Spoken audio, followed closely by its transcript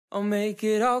I'll make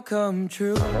it all come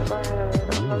true.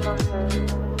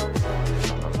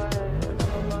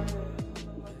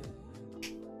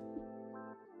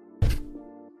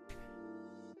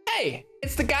 Hey,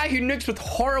 it's the guy who nukes with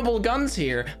horrible guns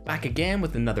here, back again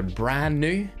with another brand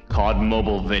new COD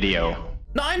Mobile video.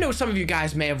 Now, I know some of you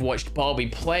guys may have watched Bobby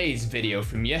Plays video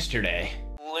from yesterday.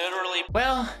 Literally.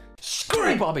 Well,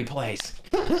 screw Bobby Plays.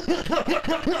 That's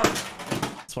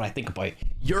what I think about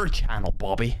your channel,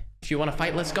 Bobby. If you want to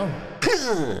fight, let's go.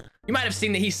 You might have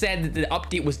seen that he said that the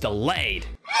update was delayed.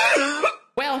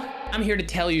 Well, I'm here to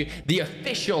tell you the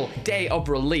official day of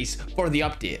release for the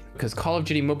update, because Call of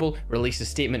Duty Mobile released a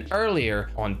statement earlier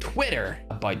on Twitter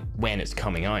about when it's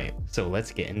coming out. So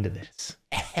let's get into this.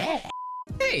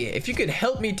 Hey, if you could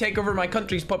help me take over my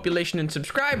country's population and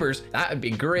subscribers, that would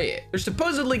be great. They're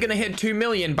supposedly going to hit 2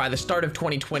 million by the start of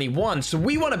 2021, so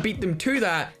we want to beat them to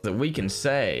that we can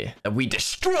say that we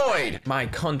destroyed my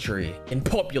country in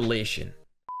population.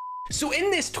 So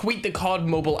in this tweet that COD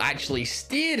Mobile actually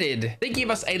stated, they gave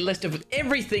us a list of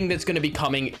everything that's going to be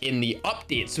coming in the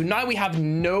update. So now we have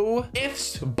no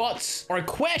ifs, buts, or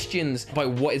questions about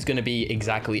what is going to be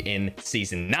exactly in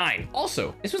Season 9.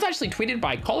 Also, this was actually tweeted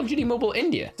by Call of Duty Mobile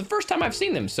India. It's the first time I've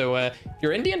seen them. So if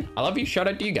you're Indian, I love you. Shout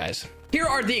out to you guys. Here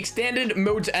are the extended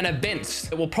modes and events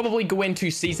that will probably go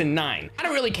into Season 9. I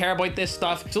don't really care about this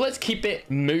stuff, so let's keep it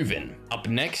moving. Up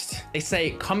next, they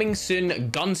say coming soon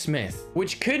Gunsmith,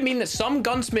 which could mean that some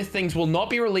Gunsmith things will not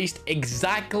be released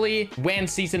exactly when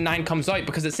Season 9 comes out,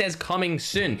 because it says coming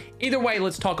soon. Either way,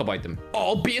 let's talk about them.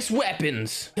 All base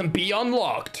weapons can be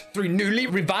unlocked through newly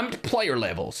revamped player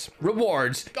levels,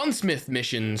 rewards, Gunsmith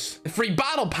missions, the free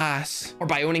battle pass, or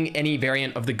by owning any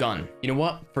variant of the gun. You know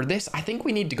what? For this, I think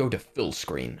we need to go to full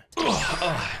screen.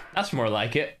 That's more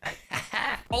like it.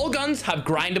 All guns have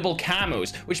grindable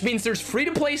camos, which means there's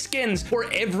free-to-play skins for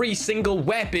every single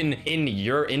weapon in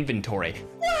your inventory.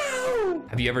 Woo!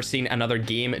 Have you ever seen another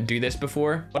game do this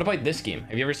before? What about this game?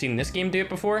 Have you ever seen this game do it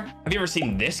before? Have you ever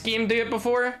seen this game do it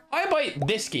before? How about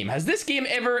this game? Has this game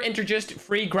ever introduced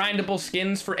free grindable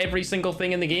skins for every single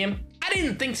thing in the game? I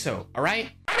didn't think so, all right?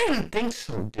 I didn't think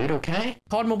so, dude, okay?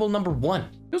 COD Mobile #1.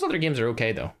 Those other games are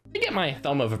okay, though. I get my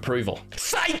thumb of approval.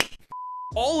 Psych!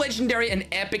 All legendary and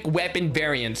epic weapon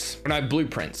variants are now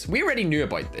blueprints. We already knew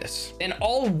about this. And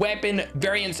all weapon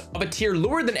variants of a tier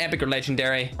lower than epic or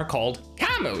legendary are called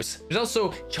camos. There's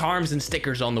also charms and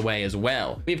stickers on the way as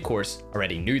well. We, of course,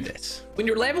 already knew this. When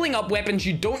you're leveling up weapons,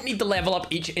 you don't need to level up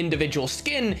each individual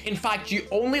skin. In fact, you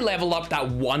only level up that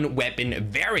one weapon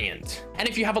variant. And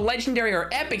if you have a legendary or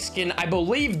epic skin, I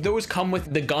believe those come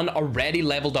with the gun already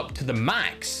leveled up to the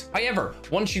max. However,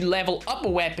 once you level up a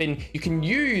weapon, you can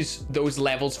use those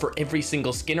levels for every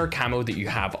single skin or camo that you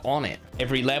have on it.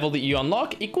 Every level that you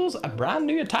unlock equals a brand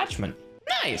new attachment.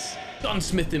 Nice.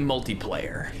 Gunsmith in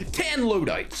multiplayer. 10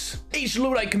 loadouts. Each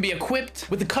loadout can be equipped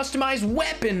with a customized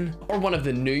weapon or one of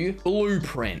the new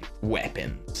blueprint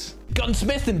weapons.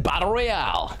 Gunsmith in Battle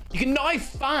Royale. You can now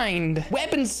find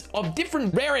weapons of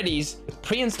different rarities with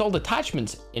pre-installed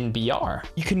attachments in BR.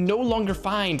 You can no longer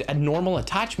find normal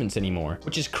attachments anymore,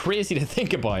 which is crazy to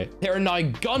think about. There are now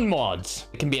gun mods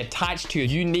that can be attached to a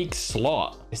unique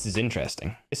slot. This is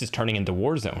interesting. This is turning into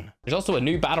Warzone. There's also a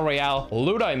new Battle Royale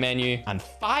loadout menu and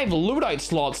 5 loadout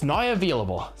slots now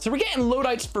available. So we're getting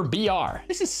loadouts for BR.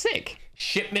 This is sick.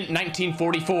 Shipment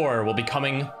 1944 will be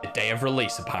coming the day of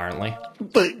release, apparently.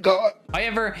 Thank God.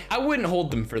 However, I wouldn't hold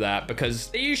them for that because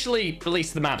they usually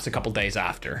release the maps a couple days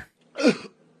after.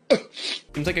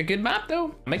 Seems like a good map,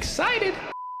 though. I'm excited.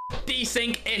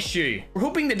 Desync issue. We're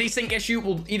hoping the desync issue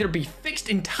will either be fixed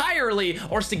entirely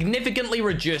or significantly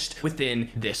reduced within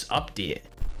this update.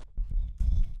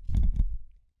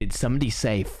 Did somebody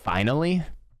say finally?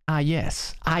 Ah,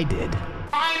 yes, I did.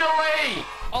 Finally!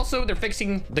 Also, they're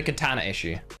fixing the katana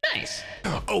issue. Nice.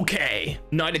 Okay,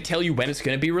 now to tell you when it's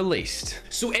going to be released.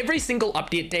 So every single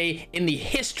update day in the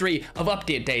history of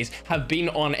update days have been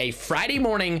on a Friday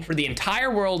morning for the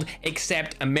entire world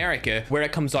except America, where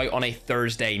it comes out on a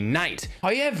Thursday night.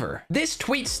 However, this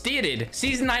tweet stated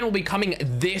Season 9 will be coming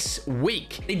this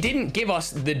week. They didn't give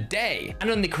us the day. And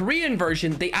on the Korean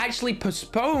version, they actually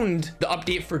postponed the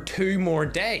update for 2 more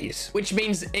days, which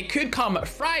means it could come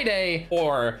Friday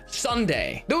or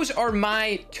Sunday. Those are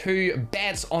my 2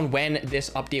 bets on when this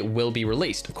update will be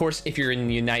released. Of course, if you're in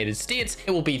the United States,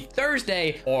 it will be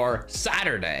Thursday or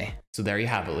Saturday. So there you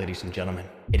have it, ladies and gentlemen.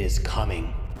 It is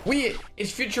coming.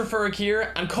 It's Future Ferg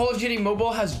here, and Call of Duty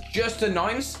Mobile has just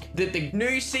announced that the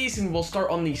new season will start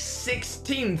on the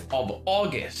 16th of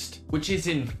August, which is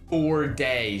in 4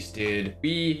 days, dude.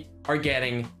 We are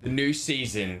getting the new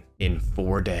season in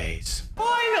 4 days.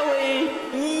 Finally!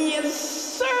 Yes,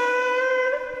 sir!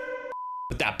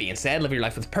 With that being said, live your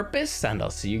life with purpose, and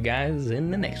I'll see you guys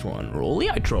in the next one. Roll the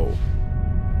outro.